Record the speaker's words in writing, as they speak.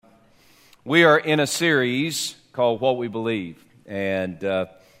We are in a series called What We Believe, and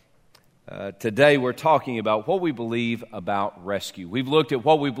today we're talking about what we believe about rescue. We've looked at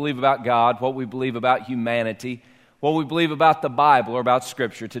what we believe about God, what we believe about humanity, what we believe about the Bible or about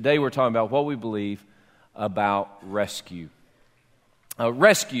Scripture. Today we're talking about what we believe about rescue.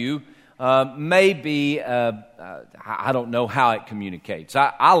 Rescue may be, I don't know how it communicates.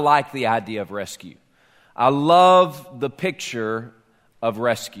 I like the idea of rescue. I love the picture of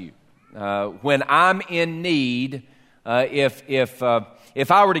rescue. When I'm in need, if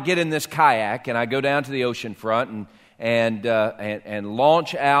I were to get in this kayak and I go down to the ocean front and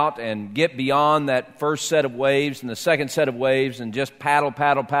launch out and get beyond that first set of waves and the second set of waves and just paddle,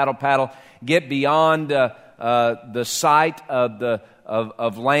 get beyond the sight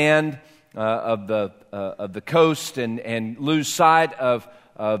of land, of the coast, and lose sight of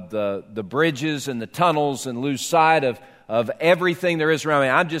the bridges and the tunnels and lose sight of everything there is around me.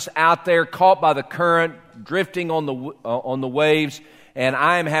 I'm just out there caught by the current, drifting on the waves, and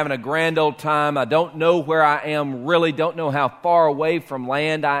I am having a grand old time. I don't know where I am really, don't know how far away from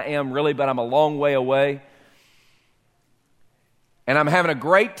land I am really, but I'm a long way away. And I'm having a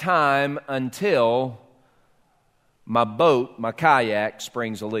great time until my boat, my kayak,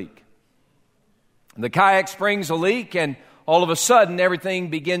 springs a leak. The kayak springs a leak, and all of a sudden everything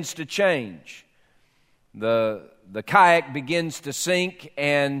begins to change. The kayak begins to sink,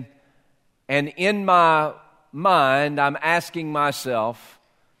 and in my mind, I'm asking myself,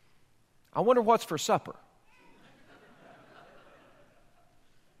 I wonder what's for supper.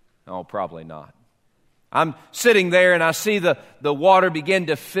 Oh, probably not. I'm sitting there, and I see the water begin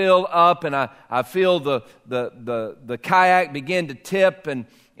to fill up, and I feel the kayak begin to tip, and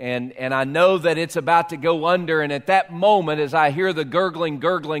I know that it's about to go under, and at that moment, as I hear the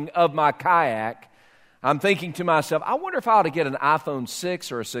gurgling of my kayak, I'm thinking to myself, I wonder if I ought to get an iPhone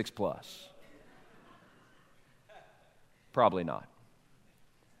 6 or a 6 Plus. Probably not.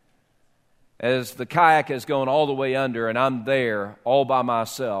 As the kayak is going all the way under and I'm there all by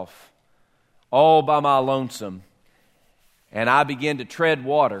myself, all by my lonesome, and I begin to tread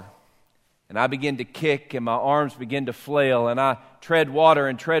water, and I begin to kick, and my arms begin to flail, and I tread water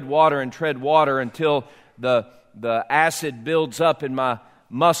until the acid builds up in my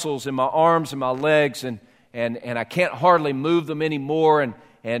muscles in my arms and my legs, and I can't hardly move them anymore,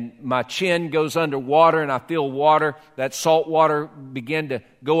 and my chin goes underwater, and I feel water, that salt water begin to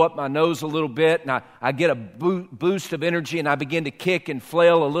go up my nose a little bit, and I get a boost of energy, and I begin to kick and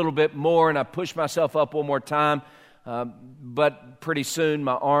flail a little bit more, and I push myself up one more time, but pretty soon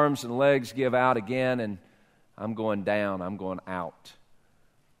my arms and legs give out again, and I'm going down, I'm going out,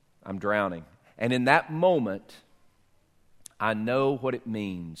 I'm drowning. And in that moment, I know what it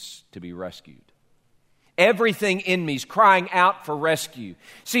means to be rescued. Everything in me is crying out for rescue.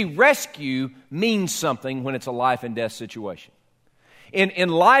 See, rescue means something when it's a life and death situation. In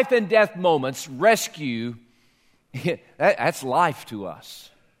life and death moments, rescue, that's life to us.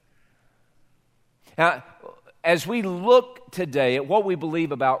 Now, as we look today at what we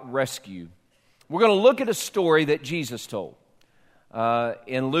believe about rescue, we're going to look at a story that Jesus told.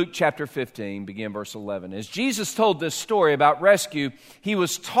 In Luke chapter 15, begin verse 11. As Jesus told this story about rescue, he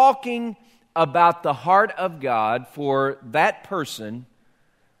was talking about the heart of God for that person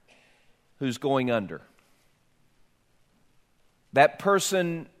who's going under. That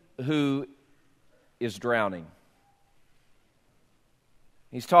person who is drowning.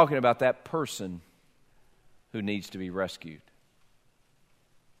 He's talking about that person who needs to be rescued.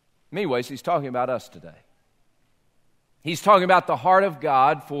 In many ways, he's talking about us today. He's talking about the heart of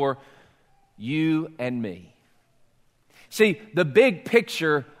God for you and me. See, the big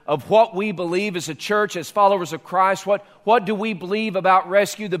picture of what we believe as a church, as followers of Christ, what do we believe about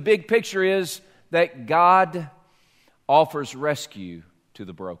rescue? The big picture is that God offers rescue to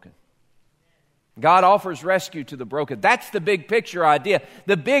the broken. God offers rescue to the broken. That's the big picture idea.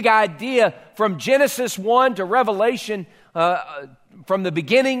 The big idea from Genesis 1 to Revelation, from the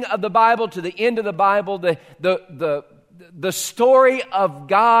beginning of the Bible to the end of the Bible, the story of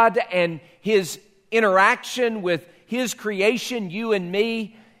God and His interaction with His creation, you and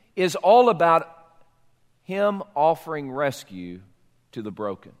me, is all about Him offering rescue to the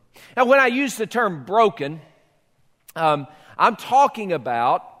broken. Now, when I use the term broken, I'm talking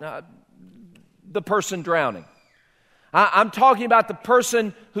about the person drowning. I'm talking about the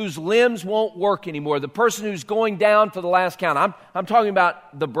person whose limbs won't work anymore, the person who's going down for the last count. I'm talking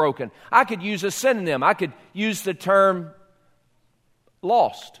about the broken. I could use a synonym. I could use the term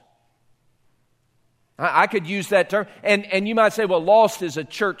lost. I could use that term. And you might say, well, lost is a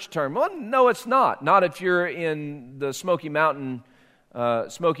church term. Well, no, it's not. Not if you're in the Smoky Mountain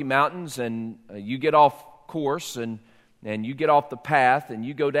Smoky Mountains and you get off course and you get off the path and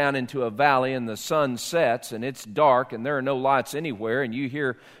you go down into a valley and the sun sets and it's dark and there are no lights anywhere and you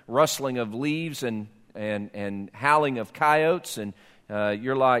hear rustling of leaves and howling of coyotes and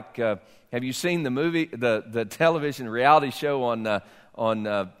you're like, have you seen the movie, the television reality show on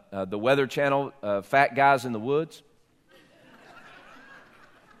the Weather Channel, Fat Guys in the Woods?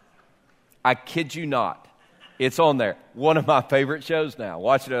 I kid you not. It's on there. One of my favorite shows now.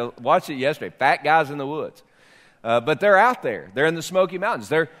 Watched it yesterday. Fat Guys in the Woods. But they're out there. They're in the Smoky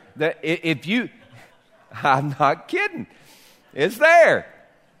Mountains. I'm not kidding. It's there.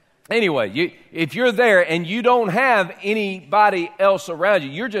 Anyway, if you're there and you don't have anybody else around you,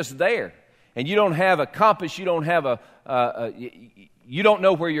 you're just there. And you don't have a compass. You don't have you don't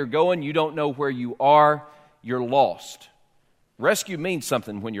know where you're going. You don't know where you are. You're lost. Rescue means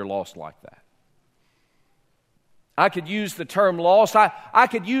something when you're lost like that. I could use the term lost. I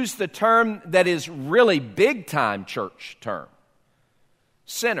could use the term that is really big-time church term.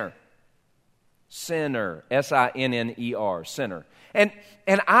 Sinner. Sinner. S-I-N-N-E-R. Sinner. And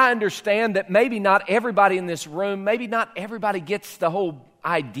I understand that maybe not everybody in this room, maybe not everybody gets the whole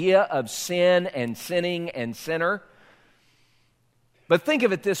idea of sin and sinning and sinner. But think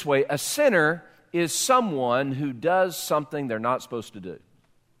of it this way. A sinner is someone who does something they're not supposed to do.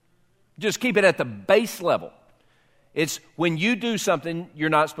 Just keep it at the base level. It's when you do something you're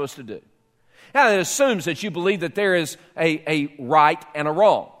not supposed to do. Now, it assumes that you believe that there is a right and a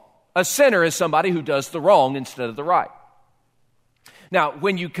wrong. A sinner is somebody who does the wrong instead of the right. Now,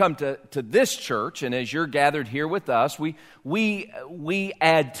 when you come to this church, and as you're gathered here with us, we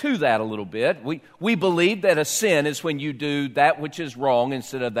add to that a little bit. We believe that a sin is when you do that which is wrong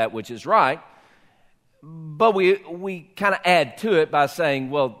instead of that which is right. But we kind of add to it by saying,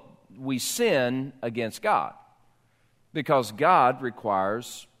 well, we sin against God because God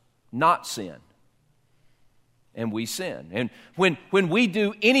requires not sin. And we sin. And when we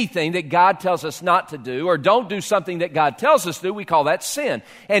do anything that God tells us not to do or don't do something that God tells us to do, we call that sin.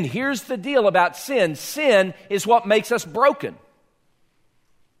 And here's the deal about sin. Sin is what makes us broken.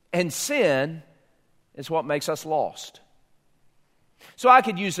 And sin is what makes us lost. So I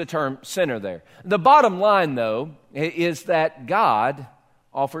could use the term sinner there. The bottom line, though, is that God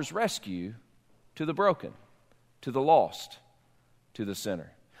offers rescue to the broken, to the lost, to the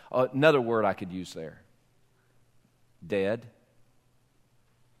sinner. Another word I could use there. Dead.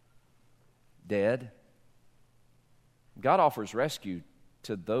 Dead. God offers rescue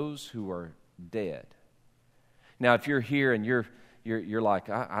to those who are dead. Now, if you're here and you're like,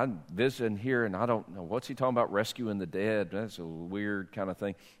 I'm visiting here and I don't know, what's he talking about rescuing the dead? That's a weird kind of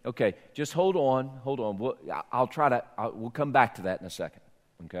thing. Okay, just hold on. We'll come back to that in a second,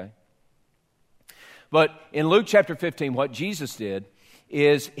 okay? But in Luke chapter 15, what Jesus did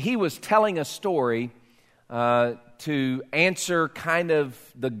is he was telling a story to answer kind of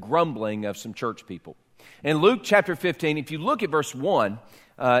the grumbling of some church people. In Luke chapter 15, if you look at verse 1,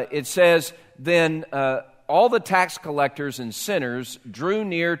 it says, Then all the tax collectors and sinners drew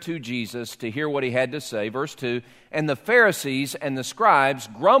near to Jesus to hear what he had to say. Verse 2, and the Pharisees and the scribes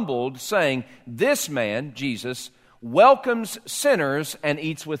grumbled, saying, This man, Jesus, welcomes sinners and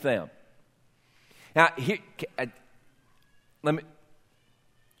eats with them. Now, all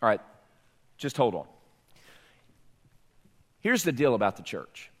right, just hold on. Here's the deal about the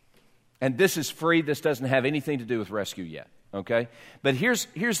church. And this is free. This doesn't have anything to do with rescue yet, okay? But here's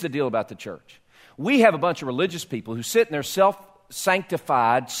the deal about the church. We have a bunch of religious people who sit in their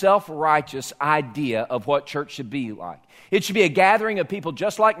self-sanctified, self-righteous idea of what church should be like. It should be a gathering of people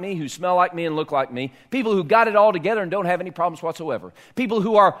just like me, who smell like me and look like me, people who got it all together and don't have any problems whatsoever, people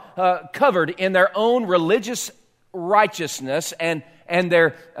who are covered in their own religious righteousness and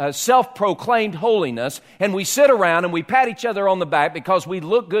their self-proclaimed holiness, and we sit around and we pat each other on the back because we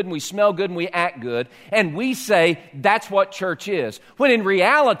look good and we smell good and we act good, and we say that's what church is. When in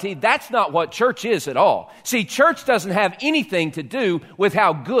reality, that's not what church is at all. See, church doesn't have anything to do with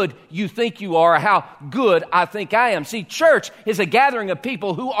how good you think you are or how good I think I am. See, church is a gathering of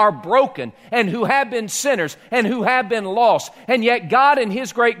people who are broken and who have been sinners and who have been lost, and yet God in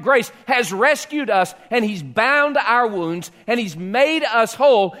His great grace has rescued us, and He's bound our wounds, and He's made us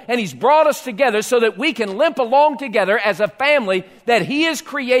whole, and He's brought us together so that we can limp along together as a family that He has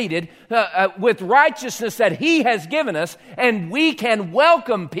created with righteousness that He has given us, and we can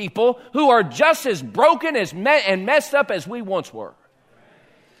welcome people who are just as broken and messed up as we once were.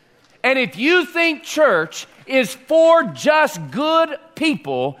 And if you think church is for just good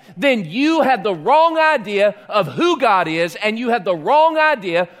people, then you have the wrong idea of who God is, and you have the wrong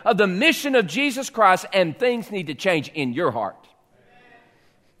idea of the mission of Jesus Christ, and things need to change in your heart.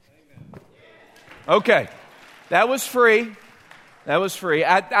 Okay, that was free. That was free.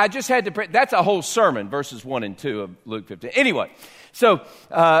 I just had to, that's a whole sermon, verses 1 and 2 of Luke 15. Anyway, so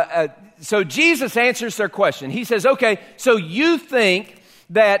Jesus answers their question. He says, okay, so you think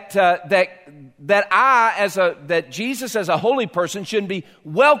that Jesus as a holy person shouldn't be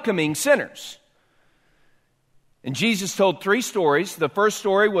welcoming sinners. And Jesus told 3 stories. The first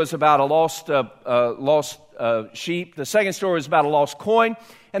story was about a lost sheep. The second story was about a lost coin.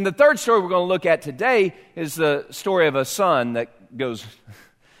 And the third story we're going to look at today is the story of a son that goes,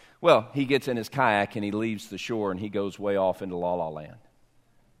 well, he gets in his kayak and he leaves the shore and he goes way off into La La Land.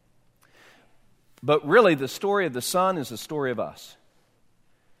 But really, the story of the son is the story of us.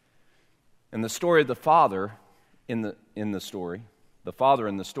 And the story of the father in the story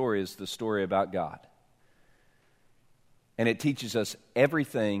is the story about God. And it teaches us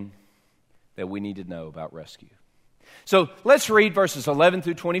everything that we need to know about rescue. So let's read verses 11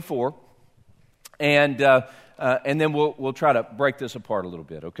 through 24, and then we'll try to break this apart a little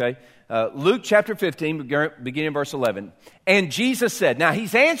bit, okay? Luke chapter 15, beginning in verse 11. And Jesus said, now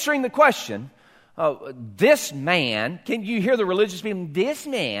he's answering the question, this man, can you hear the religious people? This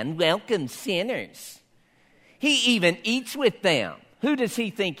man welcomes sinners. He even eats with them. Who does he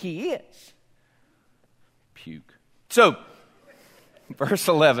think he is? Puke. So, verse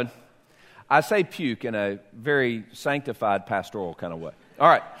 11. I say puke in a very sanctified pastoral kind of way. All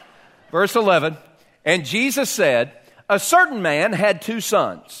right, verse 11. And Jesus said, a certain man had 2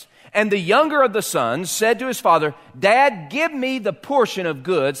 sons. And the younger of the sons said to his father, Dad, give me the portion of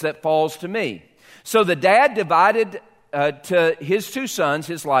goods that falls to me. So the dad divided to his 2 sons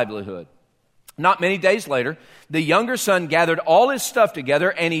his livelihood. Not many days later, the younger son gathered all his stuff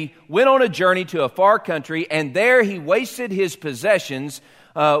together and he went on a journey to a far country, and there he wasted his possessions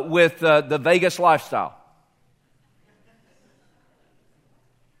with the Vegas lifestyle.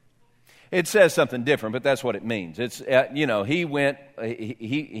 It says something different, but that's what it means. It's he went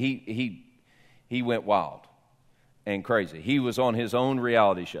wild and crazy. He was on his own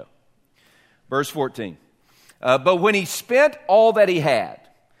reality show. Verse 14. But when he spent all that he had,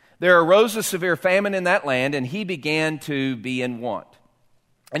 there arose a severe famine in that land, and he began to be in want.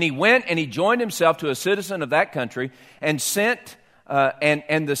 And he went and he joined himself to a citizen of that country, and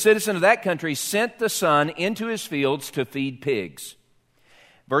the citizen of that country sent the son into his fields to feed pigs.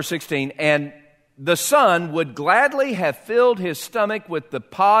 Verse 16, and the son would gladly have filled his stomach with the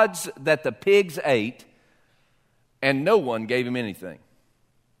pods that the pigs ate, and no one gave him anything.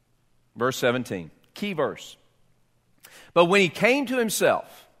 Verse 17, key verse. But when he came to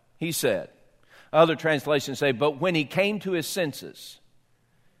himself, he said, other translations say, but when he came to his senses,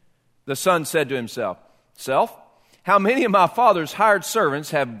 the son said to himself, Self, how many of my father's hired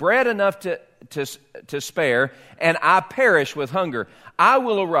servants have bread enough to spare, and I perish with hunger? I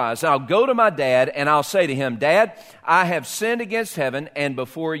will arise, and I'll go to my dad, and I'll say to him, Dad, I have sinned against heaven and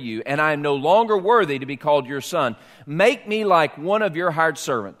before you, and I am no longer worthy to be called your son. Make me like one of your hired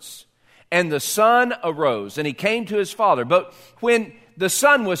servants. And the son arose, and he came to his father. But when the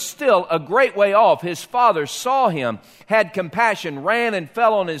son was still a great way off, his father saw him, had compassion, ran and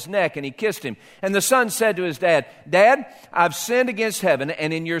fell on his neck, and he kissed him. And the son said to his dad, Dad, I've sinned against heaven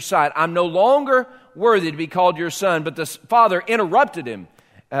and in your sight. I'm no longer worthy to be called your son. But the father interrupted him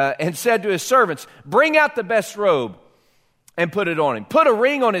and said to his servants, Bring out the best robe and put it on him. Put a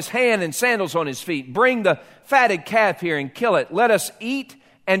ring on his hand and sandals on his feet. Bring the fatted calf here and kill it. Let us eat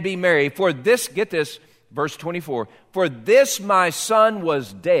and be merry. For this, get this, verse 24, for this my son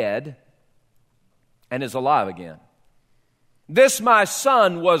was dead and is alive again. This my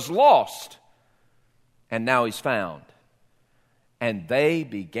son was lost and now he's found. And they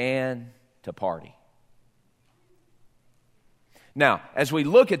began to party. Now, as we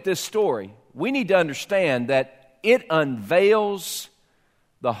look at this story, we need to understand that it unveils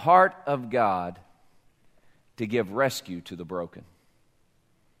the heart of God to give rescue to the broken.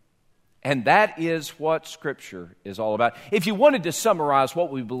 And that is what Scripture is all about. If you wanted to summarize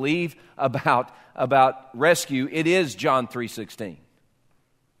what we believe about rescue, it is John 3:16.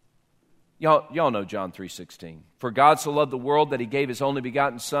 Y'all know John 3:16. For God so loved the world that he gave his only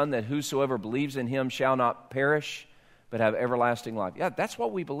begotten Son, that whosoever believes in him shall not perish, but have everlasting life. Yeah, that's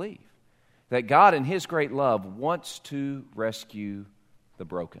what we believe. That God in his great love wants to rescue the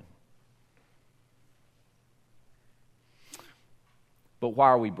broken. But why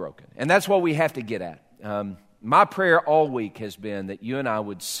are we broken? And that's what we have to get at. My prayer all week has been that you and I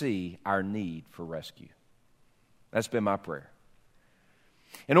would see our need for rescue. That's been my prayer.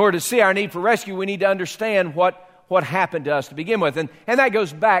 In order to see our need for rescue, we need to understand what happened to us to begin with. And that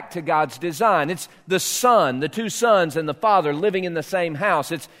goes back to God's design. It's the son, the two sons and the father living in the same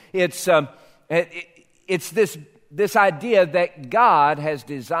house. It's It's this idea that God has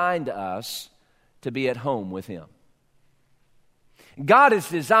designed us to be at home with Him. God has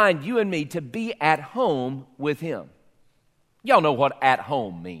designed you and me to be at home with Him. Y'all know what at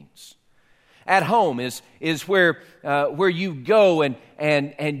home means. At home is where you go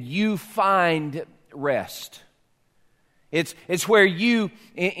and you find rest. It's where you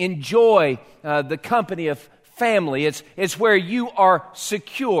enjoy the company of family. It's where you are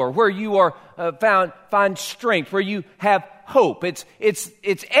secure, where you are find strength, where you have hope. It's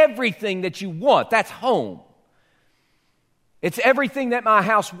everything that you want. That's home. It's everything that my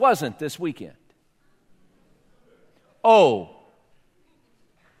house wasn't this weekend. Oh,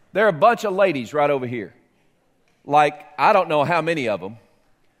 there are a bunch of ladies right over here. Like, I don't know how many of them.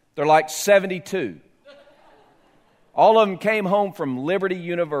 They're like 72. All of them came home from Liberty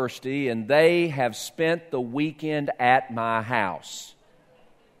University, and they have spent the weekend at my house.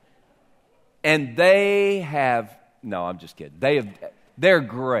 And they have, no, I'm just kidding. They're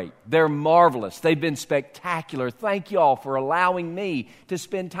great. They're marvelous. They've been spectacular. Thank you all for allowing me to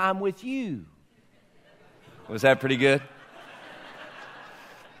spend time with you. Was that pretty good?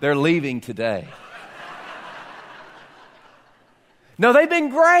 They're leaving today. No, they've been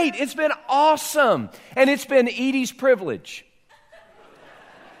great. It's been awesome. And it's been Edie's privilege.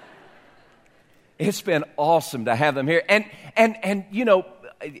 It's been awesome to have them here. And you know,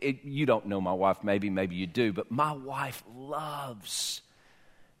 you don't know my wife, maybe you do, but my wife loves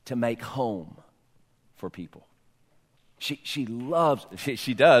to make home for people. She loves,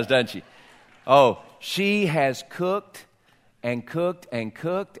 she does, doesn't she? Oh, she has cooked and cooked and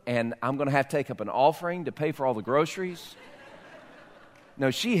cooked, and I'm going to have to take up an offering to pay for all the groceries.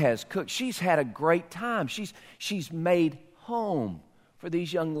 No, she has cooked. She's had a great time. She's made home for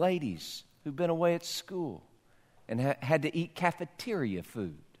these young ladies who've been away at school and had to eat cafeteria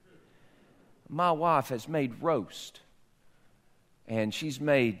food. My wife has made roast, and she's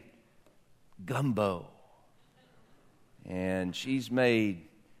made gumbo, and she's made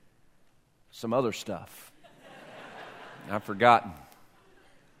some other stuff. I've forgotten.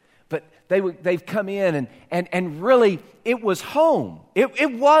 But they've come in and really it was home.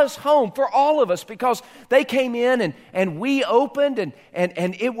 It was home for all of us because they came in and we opened and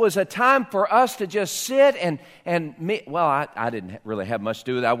it was a time for us to just sit I didn't really have much to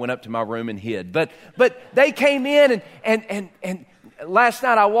do with it. I went up to my room and hid. But they came in and last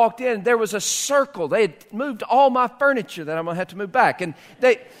night I walked in and there was a circle. They had moved all my furniture that I'm going to have to move back. And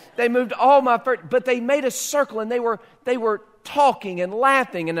they moved all my furniture, but they made a circle and they were talking and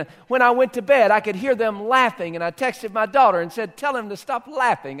laughing. And when I went to bed, I could hear them laughing. And I texted my daughter and said, "Tell him to stop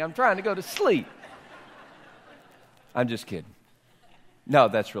laughing. I'm trying to go to sleep." I'm just kidding. No,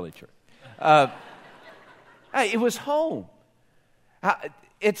 that's really true. It was home.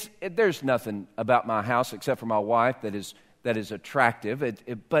 There's nothing about my house except for my wife that is attractive.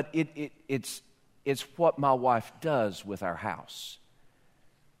 But it's what my wife does with our house.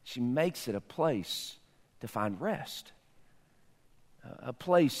 She makes it a place to find rest. A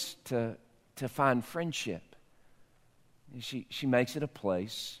place to find friendship. She makes it a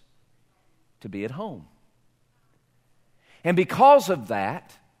place to be at home. And because of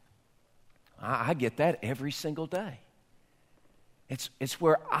that, I get that every single day. It's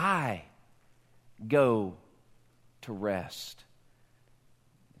where I go to rest,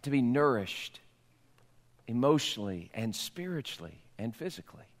 to be nourished emotionally and spiritually and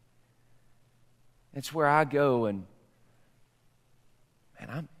physically. It's where I go and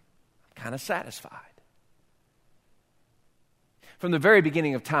I'm kind of satisfied. From the very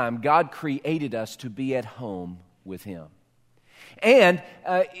beginning of time, God created us to be at home with Him. And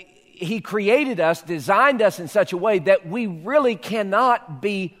He created us, designed us in such a way that we really cannot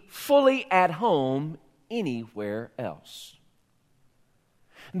be fully at home anywhere else.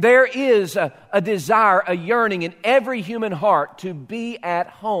 There is a desire, a yearning in every human heart to be at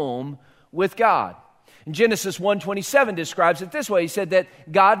home with God. Genesis 1:27 describes it this way. He said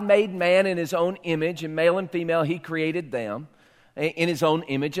that God made man in His own image, and male and female He created them in His own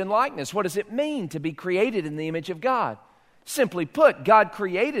image and likeness. What does it mean to be created in the image of God? Simply put, God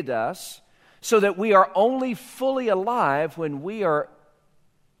created us so that we are only fully alive when we are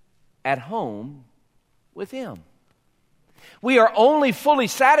at home with Him. We are only fully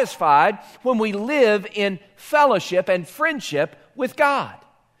satisfied when we live in fellowship and friendship with God.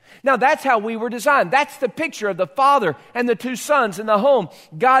 Now, that's how we were designed. That's the picture of the Father and the two sons in the home.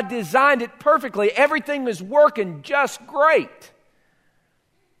 God designed it perfectly. Everything was working just great.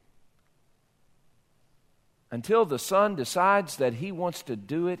 Until the Son decides that He wants to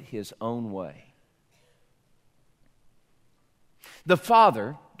do it His own way. The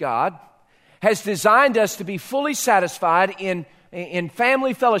Father, God, has designed us to be fully satisfied in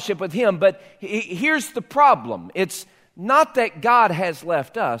family fellowship with Him. But here's the problem. It's not that God has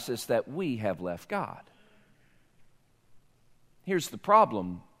left us, it's that we have left God. Here's the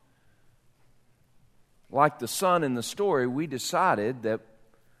problem. Like the son in the story, we decided that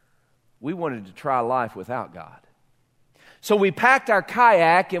we wanted to try life without God. So we packed our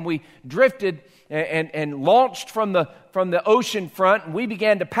kayak and we drifted and launched from the ocean front, and we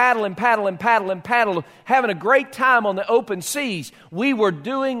began to paddle and paddle and paddle and paddle, having a great time on the open seas. We were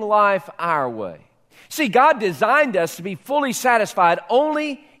doing life our way. See, God designed us to be fully satisfied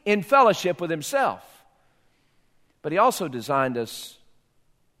only in fellowship with Himself. But He also designed us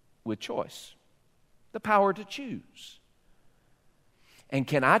with choice, the power to choose. And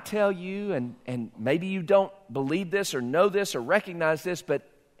can I tell you, and maybe you don't believe this or know this or recognize this, but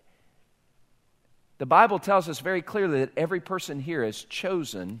the Bible tells us very clearly that every person here has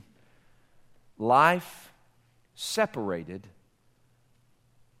chosen life separated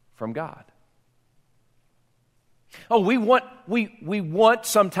from God. Oh, we want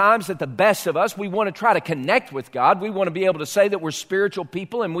sometimes at the best of us, we want to try to connect with God. We want to be able to say that we're spiritual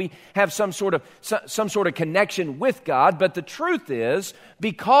people and we have some sort of connection with God. But the truth is,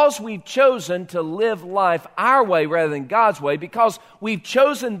 because we've chosen to live life our way rather than God's way, because we've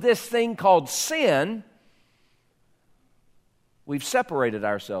chosen this thing called sin, we've separated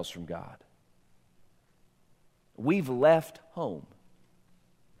ourselves from God. We've left home.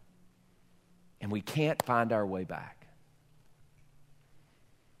 And we can't find our way back.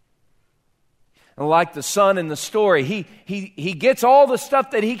 And like the son in the story, he gets all the stuff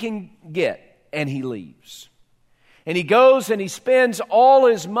that he can get, and he leaves. And he goes and he spends all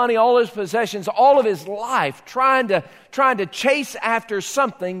his money, all his possessions, all of his life trying to chase after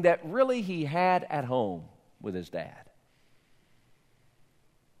something that really he had at home with his dad.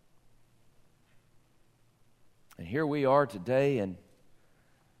 And here we are today, and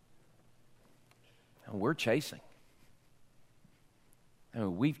we're chasing. I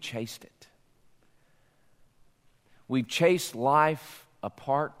mean, we've chased it. We've chased life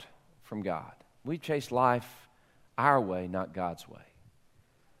apart from God. We've chased life our way, not God's way.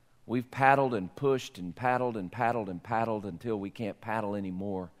 We've paddled and pushed and paddled and paddled and paddled until we can't paddle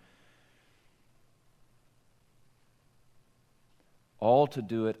anymore. All to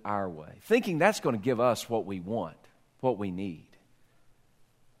do it our way. Thinking that's going to give us what we want, what we need.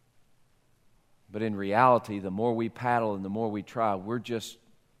 But in reality, the more we paddle and the more we try, we're just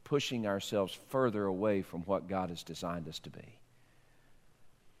pushing ourselves further away from what God has designed us to be.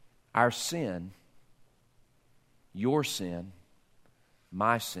 Our sin, your sin,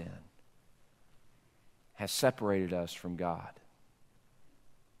 my sin, has separated us from God.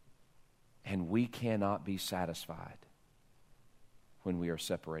 And we cannot be satisfied when we are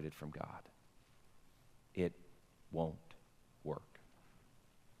separated from God. It won't work.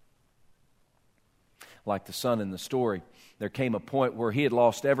 Like the son in the story, there came a point where he had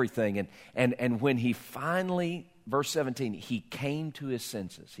lost everything. And when he finally, verse 17, he came to his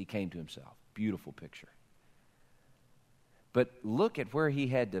senses. He came to himself. Beautiful picture. But look at where he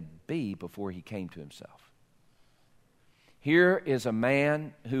had to be before he came to himself. Here is a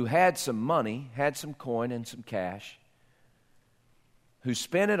man who had some money, had some coin and some cash, who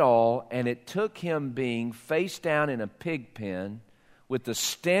spent it all, and it took him being face down in a pig pen with the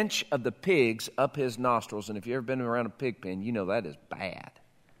stench of the pigs up his nostrils. And if you've ever been around a pig pen, you know that is bad.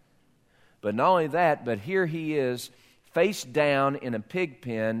 But not only that, but here he is face down in a pig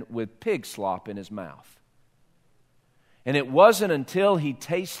pen with pig slop in his mouth. And it wasn't until he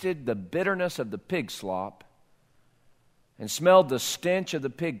tasted the bitterness of the pig slop and smelled the stench of the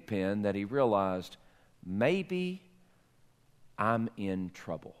pig pen that he realized, maybe I'm in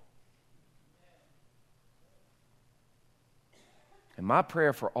trouble. And my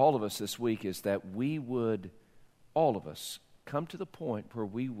prayer for all of us this week is that we would, all of us, come to the point where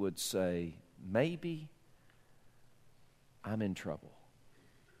we would say, maybe I'm in trouble.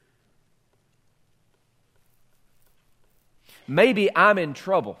 Maybe I'm in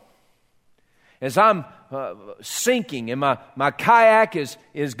trouble. As I'm sinking and my kayak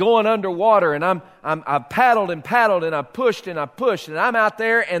is going underwater, and I've paddled and paddled and I've pushed and I'm out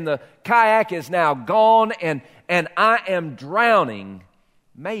there and the kayak is now gone and I am drowning.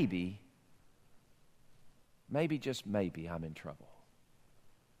 Maybe, just maybe, I'm in trouble.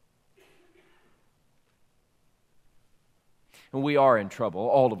 And we are in trouble.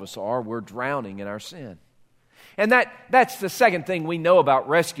 All of us are. We're drowning in our sin. And that's the second thing we know about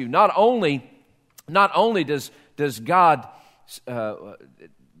rescue. Not only does God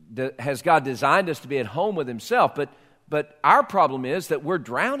has God designed us to be at home with Himself, But our problem is that we're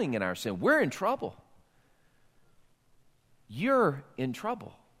drowning in our sin. We're in trouble. You're in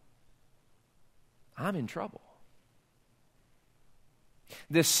trouble. I'm in trouble.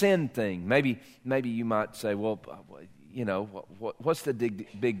 This sin thing, maybe you might say, well, you know, what's the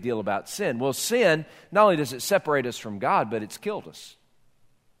big deal about sin? Well, sin, not only does it separate us from God, but it's killed us.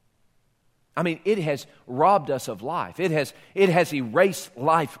 I mean, it has robbed us of life. It has erased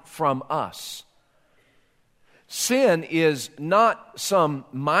life from us. Sin is not some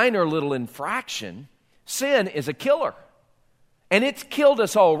minor little infraction. Sin is a killer. And it's killed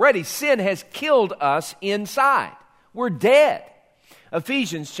us already. Sin has killed us inside. We're dead.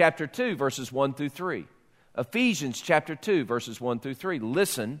 Ephesians chapter 2, verses 1 through 3. Ephesians chapter 2, verses 1 through 3.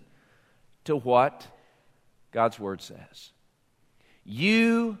 Listen to what God's Word says.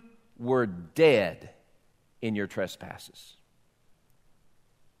 You were dead in your trespasses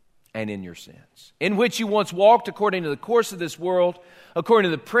and in your sins, in which you once walked according to the course of this world,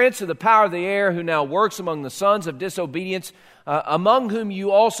 according to the prince of the power of the air, who now works among the sons of disobedience, among whom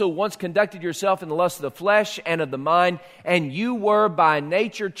you also once conducted yourself in the lust of the flesh and of the mind, and you were by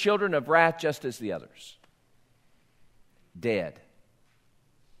nature children of wrath, just as the others. Dead.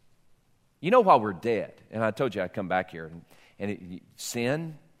 You know why we're dead? And I told you I'd come back here, and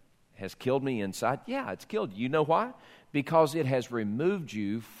sin has killed me inside. Yeah, it's killed you. You know why? Because it has removed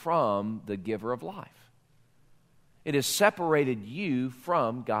you from the giver of life. It has separated you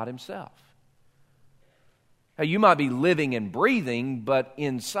from God Himself. Now, you might be living and breathing, but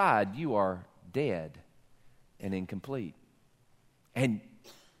inside you are dead and incomplete. And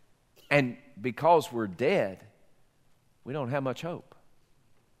because we're dead, we don't have much hope.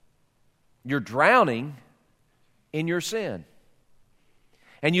 You're drowning in your sin.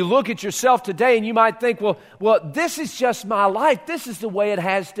 And you look at yourself today and you might think, well, this is just my life. This is the way it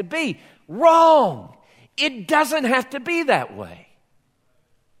has to be. Wrong. It doesn't have to be that way.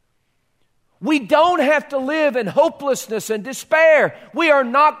 We don't have to live in hopelessness and despair. We are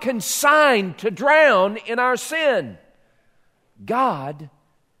not consigned to drown in our sin. God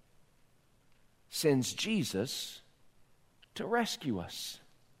sends Jesus to rescue us.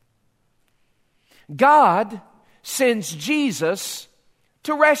 God sends Jesus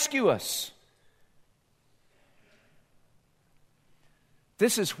to rescue us.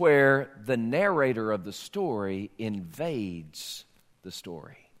 This is where the narrator of the story invades the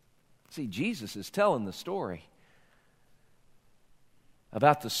story. See, Jesus is telling the story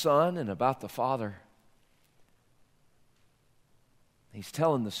about the Son and about the Father. He's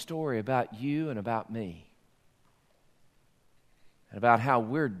telling the story about you and about me, and about how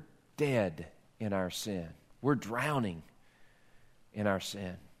we're dead in our sin. We're drowning in our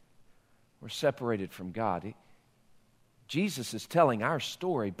sin. We're separated from God. Jesus is telling our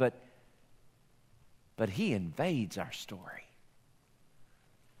story, but He invades our story.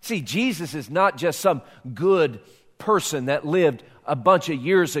 See, Jesus is not just some good person that lived a bunch of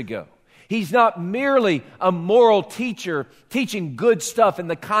years ago. He's not merely a moral teacher teaching good stuff in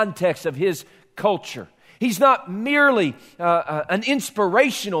the context of his culture. He's not merely an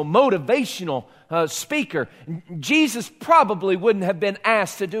inspirational, motivational speaker. Jesus probably wouldn't have been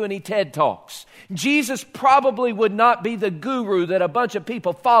asked to do any TED Talks. Jesus probably would not be the guru that a bunch of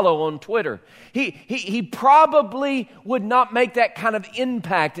people follow on Twitter. He probably would not make that kind of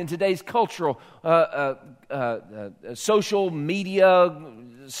impact in today's cultural, social media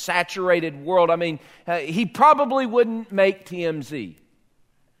saturated world. I mean, he probably wouldn't make TMZ.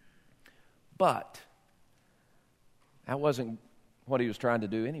 But that wasn't what he was trying to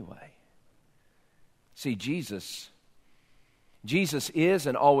do anyway. See, Jesus is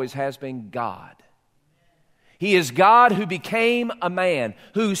and always has been God. He is God who became a man,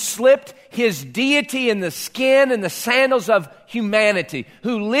 who slipped his deity in the skin and the sandals of humanity,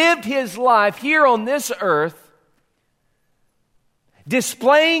 who lived his life here on this earth,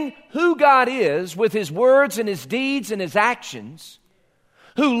 displaying who God is with his words and his deeds and his actions,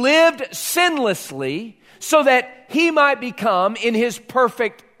 who lived sinlessly so that he might become, in his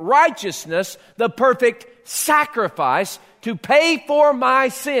perfect righteousness, the perfect sacrifice to pay for my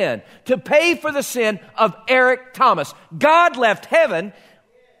sin, to pay for the sin of Eric Thomas. God left heaven,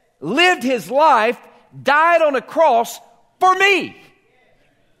 lived his life, died on a cross for me,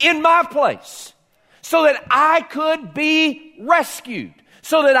 in my place, so that I could be rescued,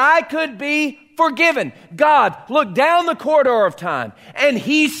 so that I could be forgiven. God looked down the corridor of time and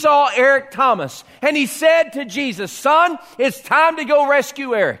He saw Eric Thomas. And He said to Jesus, "Son, it's time to go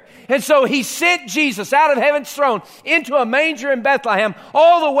rescue Eric." And so He sent Jesus out of heaven's throne into a manger in Bethlehem,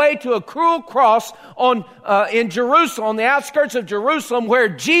 all the way to a cruel cross in Jerusalem, on the outskirts of Jerusalem, where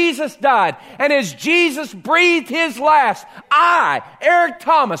Jesus died. And as Jesus breathed His last, Eric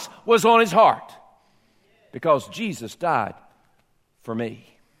Thomas, was on His heart. Because Jesus died for me.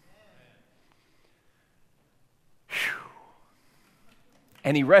 Whew.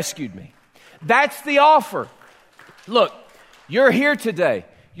 And He rescued me. That's the offer. Look, you're here today.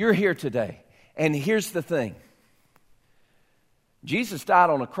 You're here today. And here's the thing. Jesus died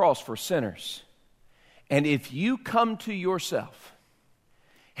on a cross for sinners. And if you come to yourself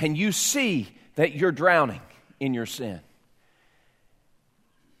and you see that you're drowning in your sin,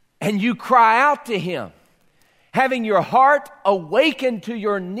 and you cry out to Him, having your heart awakened to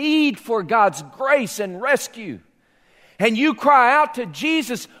your need for God's grace and rescue, and you cry out to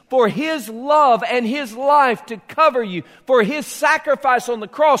Jesus for His love and His life to cover you, for His sacrifice on the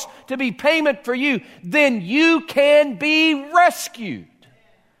cross to be payment for you, then you can be rescued.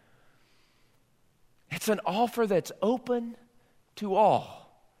 It's an offer that's open to all.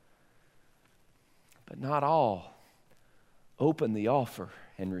 But not all open the offer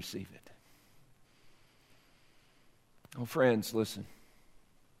and receive it. Oh, friends, listen.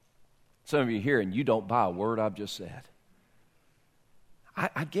 Some of you here and you don't buy a word I've just said.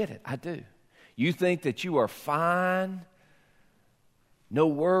 I get it. I do. You think that you are fine, no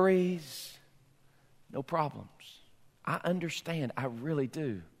worries, no problems. I understand. I really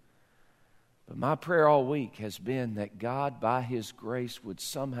do. But my prayer all week has been that God, by His grace, would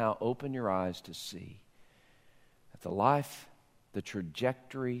somehow open your eyes to see that the life, the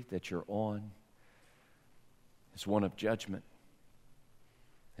trajectory that you're on is one of judgment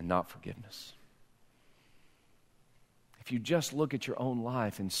and not forgiveness. If you just look at your own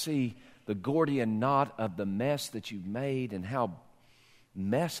life and see the Gordian knot of the mess that you've made and how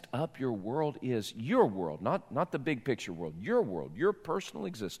messed up your world is, your world, not the big picture world, your personal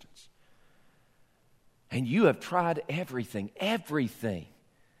existence. And you have tried everything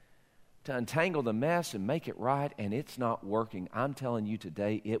to untangle the mess and make it right, and it's not working. I'm telling you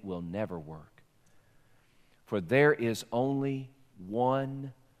today, it will never work. For there is only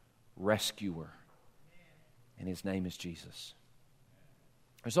one rescuer, and His name is Jesus.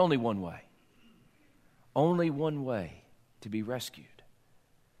 There's only one way to be rescued.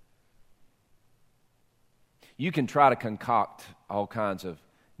 You can try to concoct all kinds of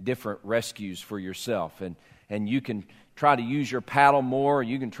different rescues for yourself, and you can try to use your paddle more.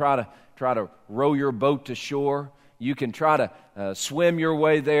 You can try to row your boat to shore. You can try to swim your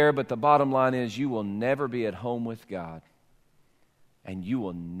way there, but the bottom line is you will never be at home with God, and you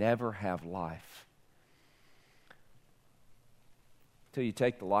will never have life till you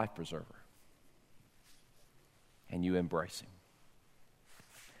take the life preserver and you embrace Him.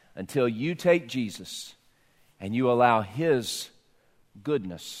 Until you take Jesus and you allow His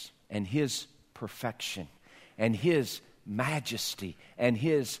goodness and His perfection and His majesty and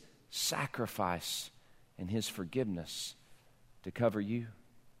His sacrifice and His forgiveness to cover you,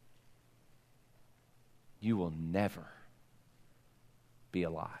 you will never be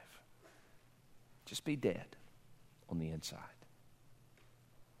alive. Just be dead on the inside.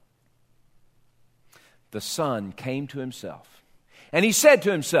 The Son came to Himself, and He said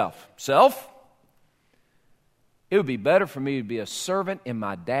to Himself, "Self, it would be better for me to be a servant in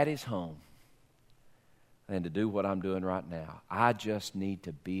my daddy's home than to do what I'm doing right now. I just need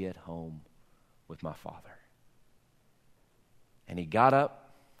to be at home with my Father." And He got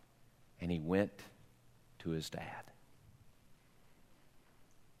up and He went to His dad.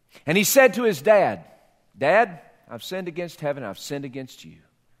 And He said to His dad, "Dad, I've sinned against heaven, I've sinned against you.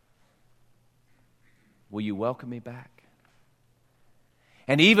 Will you welcome me back?"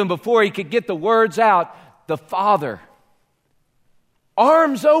 And even before he could get the words out, the Father,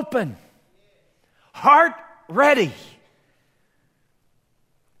 arms open, heart ready,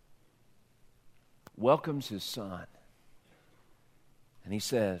 welcomes His Son. And He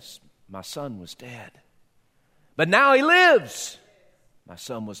says, "My son was dead, but now he lives. My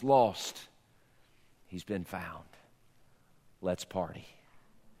son was lost. He's been found. Let's party."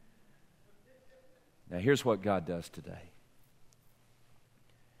 Now here's what God does today.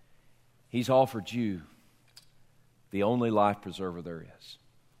 He's offered you the only life preserver there is.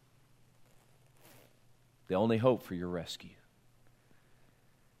 The only hope for your rescue.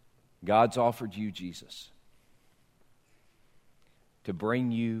 God's offered you Jesus to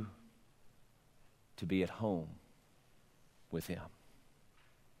bring you to be at home with Him.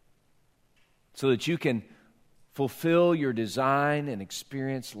 so that you can fulfill your design and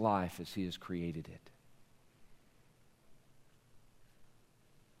experience life as He has created it.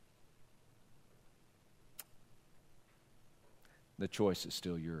 The choice is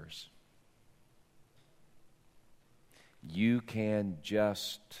still yours. You can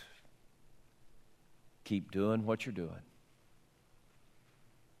just keep doing what you're doing.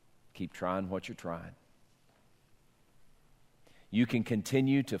 Keep trying what you're trying. You can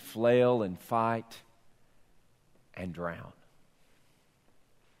continue to flail and fight and drown.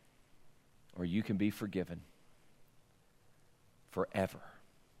 Or you can be forgiven forever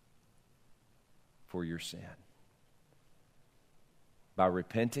for your sin. By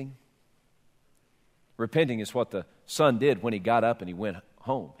repenting. Repenting is what the son did when he got up and he went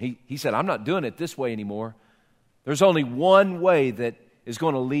home. He said, I'm not doing it this way anymore. There's only one way that is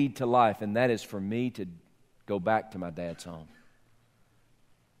going to lead to life, and that is for me to go back to my dad's home.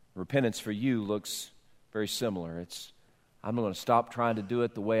 Repentance for you looks very similar. I'm going to stop trying to do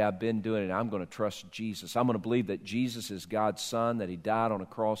it the way I've been doing it. I'm going to trust Jesus. I'm going to believe that Jesus is God's Son, that He died on a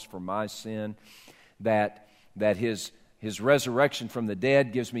cross for my sin, that His resurrection from the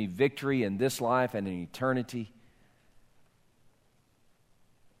dead gives me victory in this life and in eternity.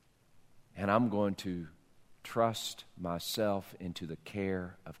 And I'm going to trust myself into the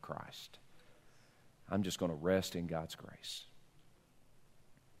care of Christ. I'm just going to rest in God's grace.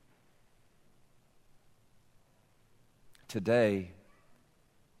 Today,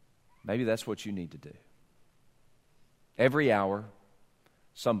 maybe that's what you need to do. Every hour,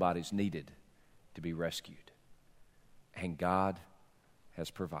 somebody's needed to be rescued. And God has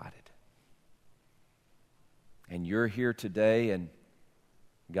provided. And you're here today, and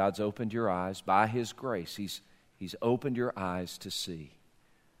God's opened your eyes. By His grace, He's opened your eyes to see,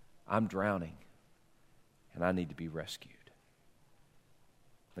 I'm drowning, and I need to be rescued.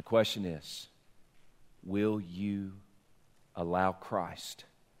 The question is, will you allow Christ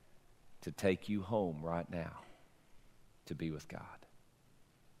to take you home right now to be with God?